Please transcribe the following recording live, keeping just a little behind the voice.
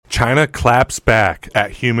China claps back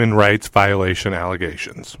at human rights violation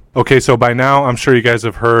allegations. Okay, so by now I'm sure you guys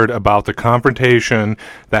have heard about the confrontation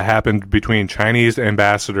that happened between Chinese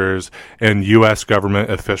ambassadors and U.S.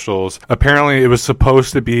 government officials. Apparently it was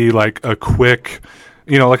supposed to be like a quick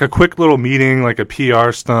little meeting, like a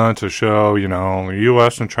PR stunt to show, the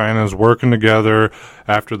U.S. and China is working together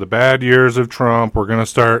after the bad years of Trump. We're going to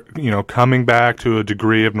start, coming back to a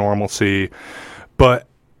degree of normalcy. But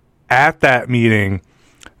at that meeting,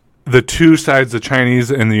 the two sides, the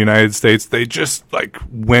Chinese and the United States, they just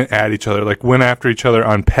went at each other, went after each other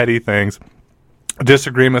on petty things,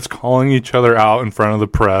 disagreements, calling each other out in front of the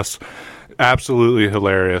press. Absolutely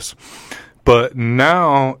hilarious. But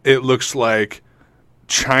now it looks like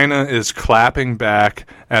China is clapping back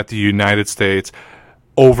at the United States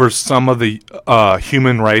over some of the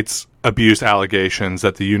human rights abuse allegations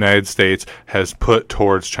that the United States has put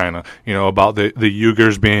towards China, about the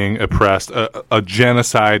Uyghurs being oppressed, a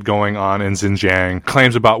genocide going on in Xinjiang,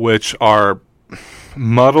 claims about which are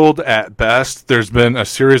muddled at best. There's been a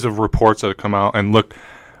series of reports that have come out, and look,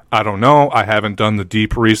 I don't know. I haven't done the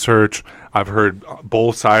deep research. I've heard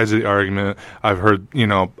both sides of the argument.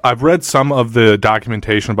 I've read some of the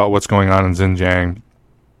documentation about what's going on in Xinjiang,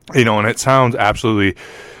 and it sounds absolutely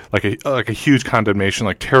like a huge condemnation,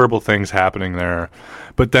 like terrible things happening there.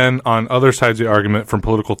 But then on other sides of the argument from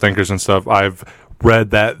political thinkers and stuff, I've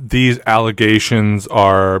read that these allegations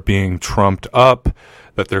are being trumped up,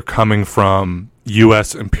 that they're coming from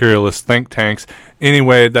U.S. imperialist think tanks.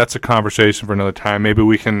 Anyway, that's a conversation for another time. Maybe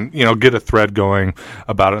we can, get a thread going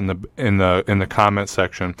about it in the comment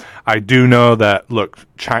section. I do know that, look,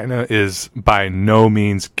 China is by no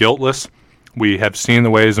means guiltless. We have seen the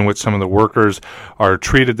ways in which some of the workers are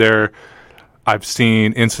treated there. I've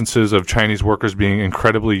seen instances of Chinese workers being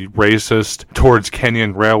incredibly racist towards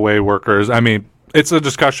Kenyan railway workers. I mean, it's a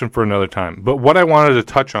discussion for another time. But what I wanted to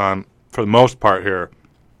touch on, for the most part here,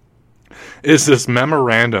 is this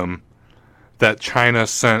memorandum that China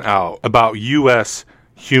sent out about U.S.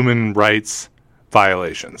 human rights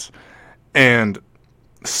violations. And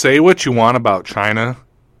say what you want about China,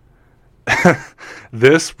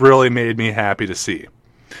 this really made me happy to see,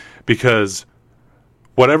 because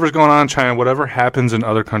whatever's going on in China, whatever happens in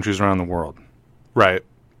other countries around the world, right?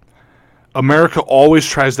 America always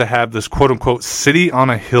tries to have this quote-unquote city on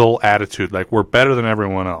a hill attitude, like we're better than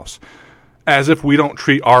everyone else, as if we don't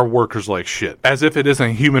treat our workers like shit, as if it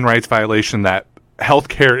isn't a human rights violation that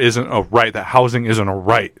healthcare isn't a right, that housing isn't a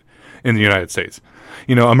right in the United States.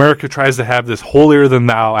 America tries to have this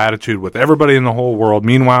holier-than-thou attitude with everybody in the whole world.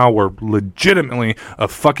 Meanwhile, we're legitimately a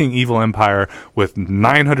fucking evil empire with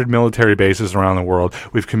 900 military bases around the world.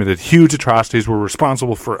 We've committed huge atrocities. We're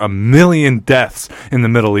responsible for 1 million deaths in the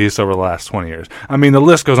Middle East over the last 20 years. I mean, the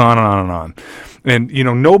list goes on and on and on. And,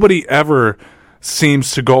 nobody ever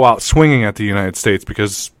seems to go out swinging at the United States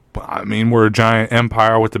because, we're a giant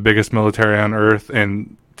empire with the biggest military on earth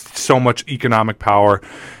and so much economic power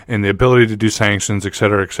and the ability to do sanctions, et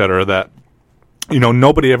cetera, that,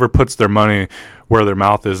 nobody ever puts their money where their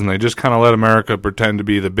mouth is, and they just kind of let America pretend to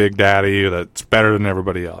be the big daddy that's better than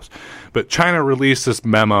everybody else. But China released this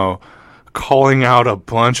memo calling out a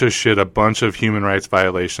bunch of shit, a bunch of human rights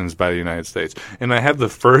violations by the United States. And I have the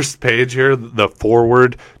first page here, the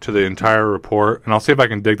foreword to the entire report, and I'll see if I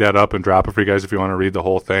can dig that up and drop it for you guys if you want to read the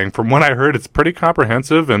whole thing. From what I heard, it's pretty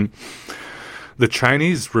comprehensive, and the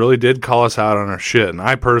Chinese really did call us out on our shit, and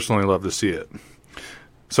I personally love to see it.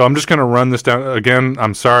 So I'm just going to run this down. Again,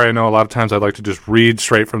 I'm sorry, I know a lot of times I'd like to just read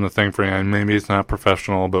straight from the thing for you, and maybe it's not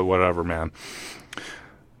professional, but whatever, man.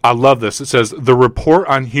 I love this. It says, the report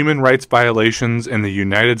on human rights violations in the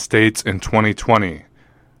United States in 2020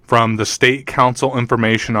 from the State Council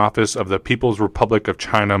Information Office of the People's Republic of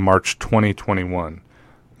China, March 2021.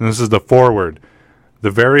 And this is the foreword. The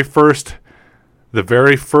very first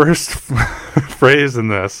phrase in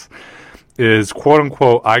this is, quote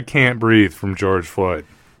unquote, "I can't breathe" from George Floyd.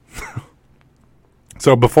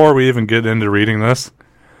 So before we even get into reading this,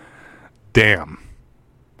 damn,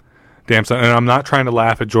 and I'm not trying to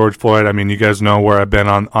laugh at George Floyd. I mean, you guys know where I've been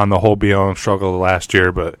on the whole BLM struggle last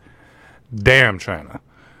year, but damn, China,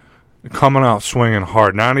 coming out swinging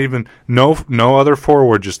hard. Not even, no other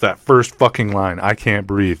forward, just that first fucking line. "I can't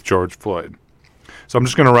breathe," George Floyd. So I'm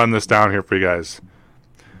just going to run this down here for you guys.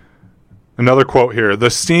 Another quote here. "The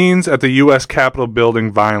scenes at the U.S. Capitol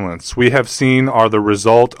building violence we have seen are the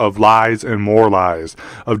result of lies and more lies,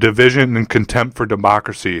 of division and contempt for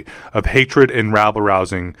democracy, of hatred and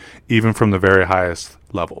rabble-rousing, even from the very highest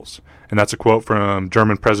levels." And that's a quote from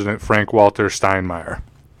German President Frank-Walter Steinmeier.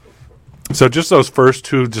 So just those first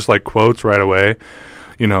two just like quotes right away,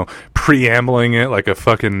 preambling it like a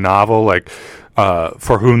fucking novel, like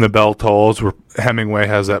For whom the bell tolls, where Hemingway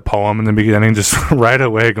has that poem in the beginning, just right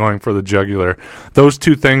away going for the jugular. Those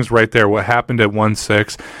two things right there, what happened at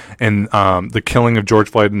 1/6 and the killing of George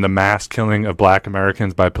Floyd and the mass killing of black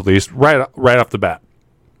Americans by police, right off the bat.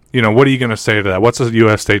 What are you going to say to that? What's the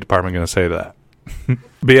U.S. State Department going to say to that?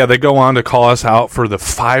 But yeah, they go on to call us out for the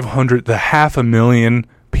 500,000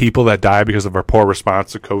 people that die because of our poor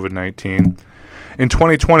response to COVID-19. In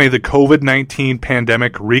 2020, the COVID-19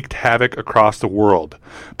 pandemic wreaked havoc across the world,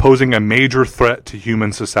 posing a major threat to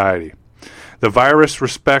human society. The virus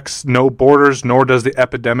respects no borders, nor does the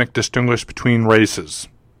epidemic distinguish between races.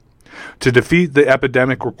 To defeat the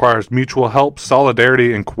epidemic requires mutual help,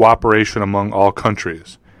 solidarity, and cooperation among all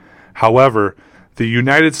countries. However, the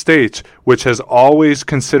United States, which has always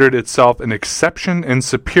considered itself an exception and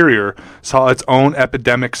superior, saw its own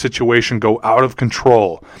epidemic situation go out of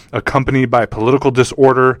control, accompanied by political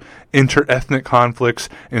disorder, inter-ethnic conflicts,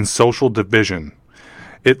 and social division.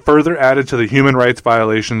 It further added to the human rights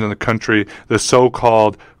violations in the country the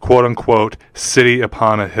so-called, quote-unquote, city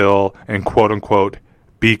upon a hill and quote-unquote,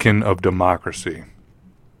 beacon of democracy.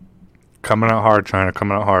 Coming out hard, China,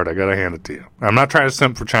 coming out hard. I gotta hand it to you. I'm not trying to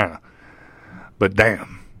simp for China. But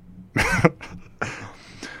damn.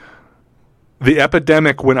 The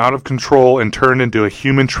epidemic went out of control and turned into a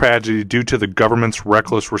human tragedy due to the government's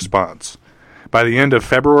reckless response. By the end of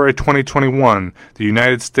February 2021, the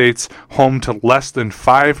United States, home to less than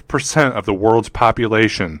 5% of the world's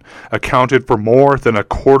population, accounted for more than a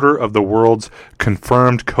quarter of the world's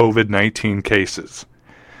confirmed COVID-19 cases,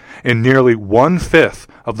 and nearly 1/5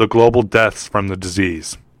 of the global deaths from the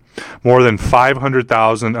disease. More than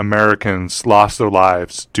 500,000 Americans lost their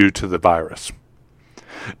lives due to the virus.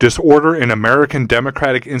 Disorder in American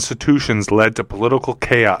democratic institutions led to political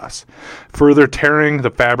chaos, further tearing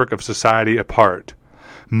the fabric of society apart.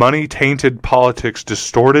 Money-tainted politics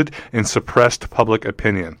distorted and suppressed public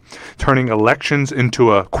opinion, turning elections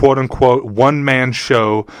into a quote-unquote one-man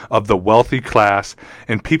show of the wealthy class,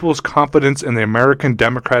 and people's confidence in the American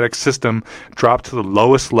democratic system dropped to the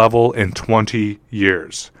lowest level in 20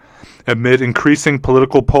 years. Amid increasing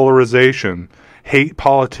political polarization, hate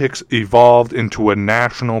politics evolved into a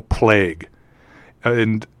national plague,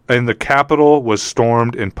 and the Capitol was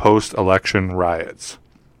stormed in post-election riots.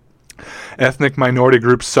 Ethnic minority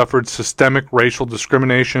groups suffered systemic racial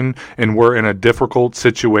discrimination and were in a difficult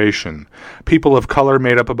situation. People of color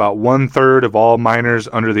made up about 1/3 of all minors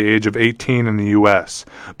under the age of 18 in the U.S.,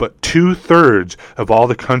 but 2/3 of all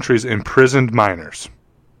the country's imprisoned minors.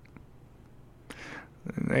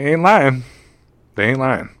 They ain't lying.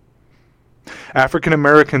 African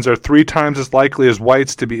Americans are 3 times as likely as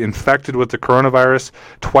whites to be infected with the coronavirus,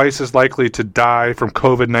 twice as likely to die from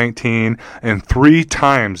COVID-19, and 3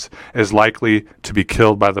 times as likely to be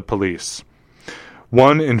killed by the police.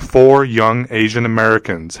 1 in 4 young Asian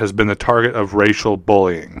Americans has been the target of racial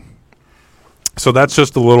bullying. So that's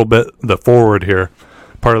just a little bit the forward here.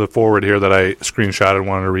 Part of the forward here that I screenshotted and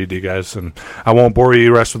wanted to read to you guys, and I won't bore you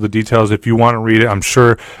the rest with the details. If you want to read it, I'm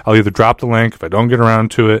sure I'll either drop the link. If I don't get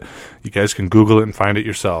around to it, you guys can Google it and find it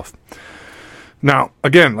yourself. Now,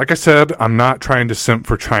 again, like I said, I'm not trying to simp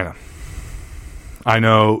for China. I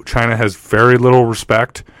know China has very little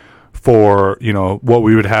respect for, what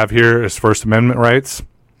we would have here as First Amendment rights.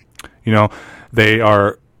 They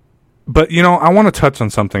are, but, I want to touch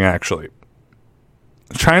on something actually.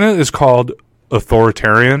 China is called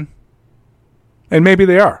authoritarian, and maybe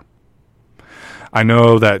they are. I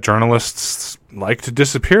know that journalists like to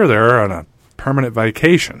disappear there on a permanent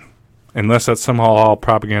vacation, unless that's somehow all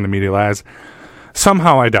propaganda media lies.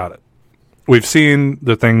 Somehow I doubt it. We've seen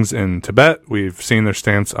the things in Tibet. We've seen their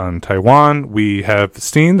stance on Taiwan. We have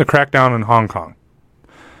seen the crackdown in Hong Kong,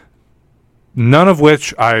 none of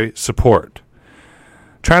which I support.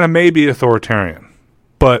 China may be authoritarian,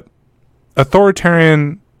 but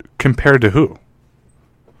authoritarian compared to who?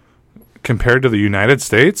 Compared to the United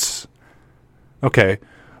States? Okay,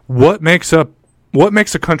 what makes a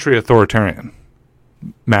country authoritarian?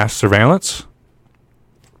 Mass surveillance?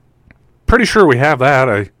 Pretty sure we have that.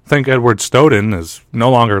 I think Edward Snowden is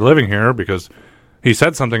no longer living here because he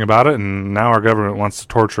said something about it, and now our government wants to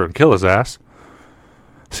torture and kill his ass.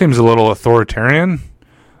 Seems a little authoritarian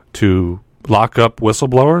to lock up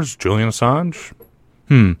whistleblowers, Julian Assange.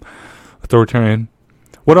 Authoritarian.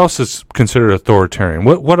 What else is considered authoritarian?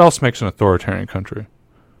 What else makes an authoritarian country?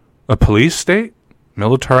 A police state?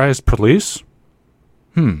 Militarized police?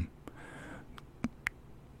 I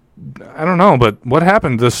don't know, but what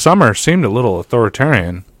happened this summer seemed a little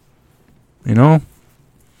authoritarian.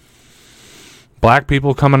 Black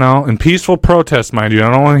people coming out in peaceful protest, mind you. I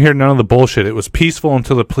don't want to hear none of the bullshit. It was peaceful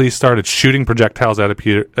until the police started shooting projectiles at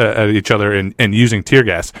each other and using tear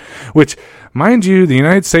gas, which, mind you, the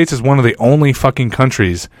United States is one of the only fucking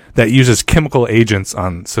countries that uses chemical agents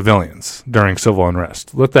on civilians during civil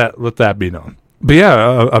unrest. Let that be known. But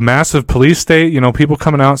yeah, a massive police state, you know, people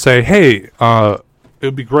coming out and say, hey, it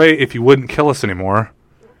would be great if you wouldn't kill us anymore.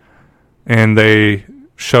 And they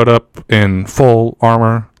showed up in full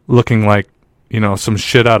armor, looking like, you know, some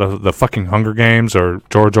shit out of the fucking Hunger Games or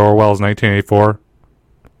George Orwell's 1984.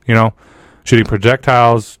 You know, shooting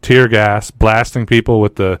projectiles, tear gas, blasting people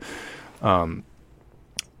with the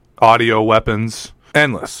audio weapons.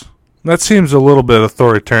 Endless. That seems a little bit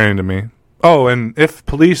authoritarian to me. Oh, and if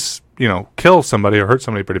police, you know, kill somebody or hurt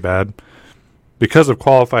somebody pretty bad, because of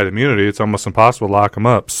qualified immunity, it's almost impossible to lock them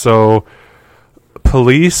up. So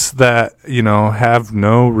police that, you know, have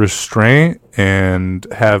no restraint and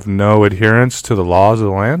have no adherence to the laws of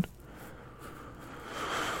the land,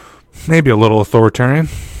 maybe a little authoritarian.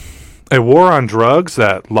 A war on drugs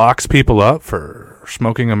that locks people up for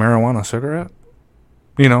smoking a marijuana cigarette.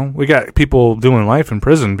 You know, we got people doing life in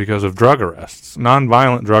prison because of drug arrests,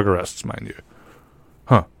 non-violent drug arrests, mind you.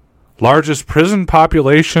 Huh. Largest prison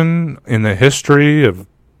population in the history of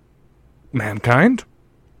mankind?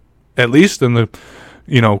 At least in the,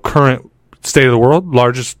 you know, current state of the world,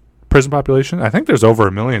 largest prison population. I think there's over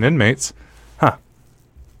 1 million inmates. Huh.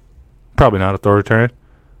 Probably not authoritarian.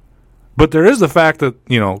 But there is the fact that,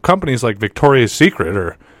 you know, companies like Victoria's Secret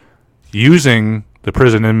are using the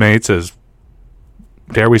prison inmates as,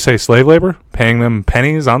 dare we say, slave labor, paying them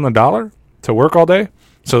pennies on the dollar to work all day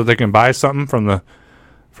so that they can buy something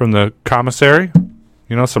from the commissary,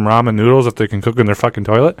 you know, some ramen noodles that they can cook in their fucking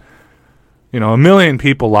toilet. You know, 1 million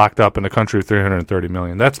people locked up in a country of 330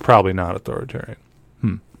 million. That's probably not authoritarian.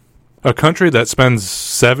 A country that spends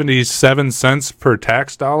 77 cents per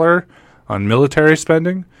tax dollar on military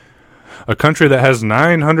spending. A country that has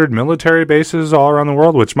 900 military bases all around the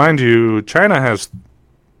world, which, mind you, China has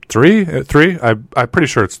three? I'm pretty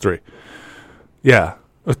sure it's 3. Yeah,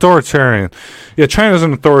 authoritarian. Yeah, China's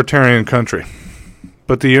an authoritarian country,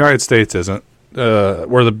 but the United States isn't.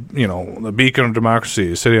 We're the beacon of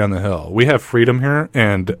democracy, city on the hill. We have freedom here,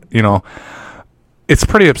 and, you know, it's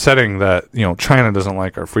pretty upsetting that, you know, China doesn't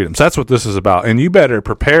like our freedoms. That's what this is about. And you better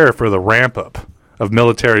prepare for the ramp up of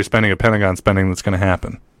military spending, of Pentagon spending that's going to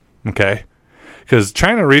happen. Okay? Because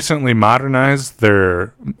China recently modernized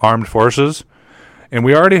their armed forces, and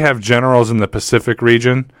we already have generals in the Pacific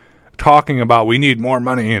region talking about we need more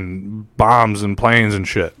money and bombs and planes and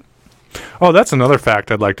shit. Oh, that's another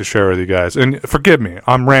fact I'd like to share with you guys. And forgive me,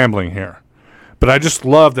 I'm rambling here. But I just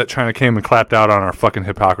love that China came and clapped out on our fucking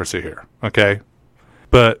hypocrisy here. Okay?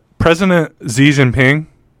 But President Xi Jinping,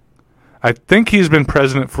 I think he's been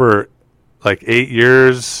president for like 8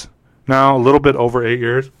 years now, a little bit over 8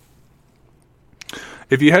 years.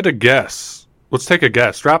 If you had to guess, let's take a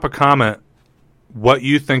guess. Drop a comment what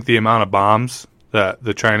you think the amount of bombs that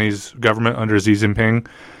the Chinese government under Xi Jinping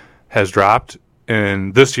has dropped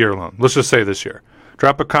in this year alone. Let's just say this year.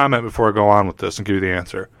 Drop a comment before I go on with this and give you the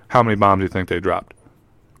answer. How many bombs do you think they dropped?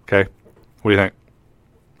 Okay? What do you think?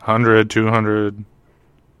 100, 200,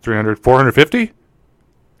 300, 450?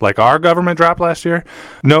 Like our government dropped last year?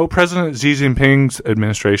 No, President Xi Jinping's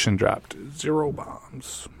administration dropped 0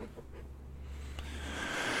 bombs.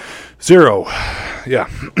 0. Yeah.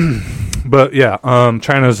 But yeah,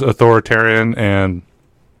 China's authoritarian and,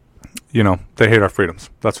 you know, they hate our freedoms.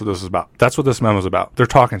 That's what this is about. That's what this memo's about. They're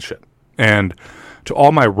talking shit. And to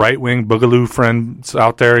all my right-wing boogaloo friends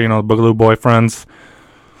out there, you know, boogaloo boyfriends,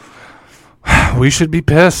 we should be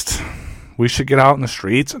pissed. We should get out in the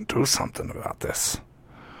streets and do something about this.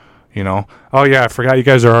 You know? Oh, yeah, I forgot you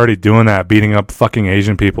guys are already doing that, beating up fucking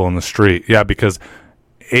Asian people in the street. Yeah, because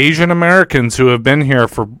Asian Americans who have been here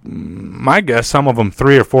for, my guess, some of them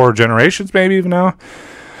 3 or 4 generations, maybe even now,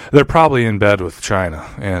 they're probably in bed with China.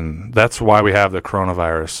 And that's why we have the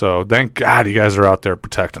coronavirus. So thank God you guys are out there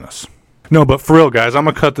protecting us. No, but for real, guys, I'm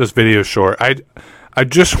going to cut this video short. I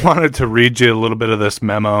just wanted to read you a little bit of this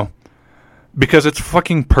memo because it's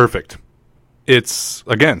fucking perfect. It's,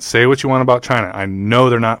 again, say what you want about China. I know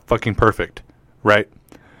they're not fucking perfect, right?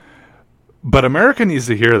 But America needs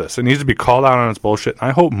to hear this. It needs to be called out on its bullshit. And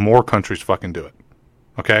I hope more countries fucking do it.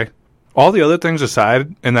 Okay? All the other things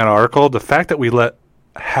aside in that article, the fact that we let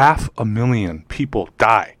 500,000 people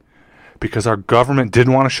die because our government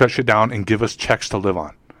didn't want to shut shit down and give us checks to live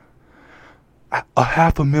on.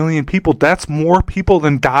 500,000 people. That's more people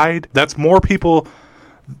than died. That's more people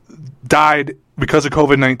died because of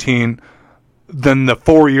COVID-19 than the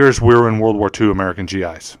 4 years we were in World War II American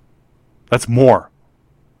GIs. That's more.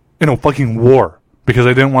 in a fucking war because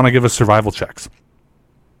they didn't want to give us survival checks.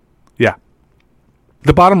 Yeah.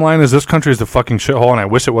 The bottom line is this country is a fucking shithole, and I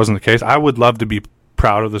wish it wasn't the case. I would love to be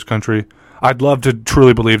proud of this country. I'd love to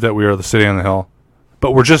truly believe that we are the city on the hill,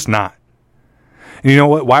 but we're just not. And you know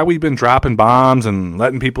what? Why we've been dropping bombs and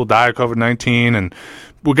letting people die of COVID-19, and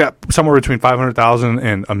we got somewhere between 500,000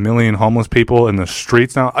 and a million homeless people in the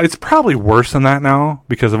streets now. It's probably worse than that now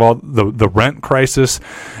because of all the rent crisis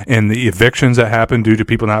and the evictions that happened due to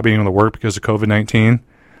people not being able to work because of COVID-19.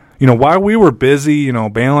 You know, while we were busy, you know,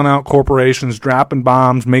 bailing out corporations, dropping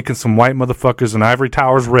bombs, making some white motherfuckers in ivory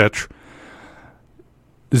towers rich,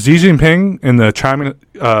 Xi Jinping and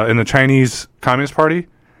the Chinese Communist Party,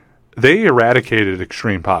 they eradicated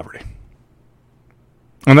extreme poverty.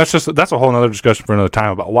 And that's a whole other discussion for another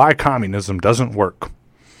time about why communism doesn't work.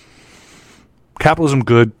 Capitalism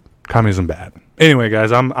good, communism bad. Anyway,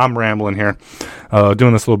 guys, I'm rambling here,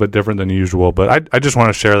 doing this a little bit different than usual, but I just want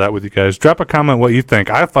to share that with you guys. Drop a comment what you think.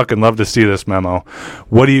 I fucking love to see this memo.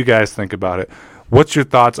 What do you guys think about it? What's your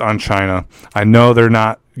thoughts on China? I know they're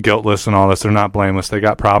not guiltless and all this. They're not blameless. They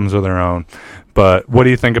got problems of their own. But what do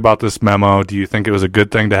you think about this memo? Do you think it was a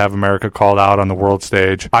good thing to have America called out on the world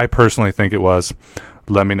stage? I personally think it was.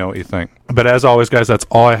 Let me know what you think. But as always, guys, that's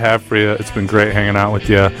all I have for you. It's been great hanging out with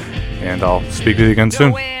you, and I'll speak with you again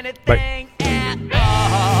soon. Bye.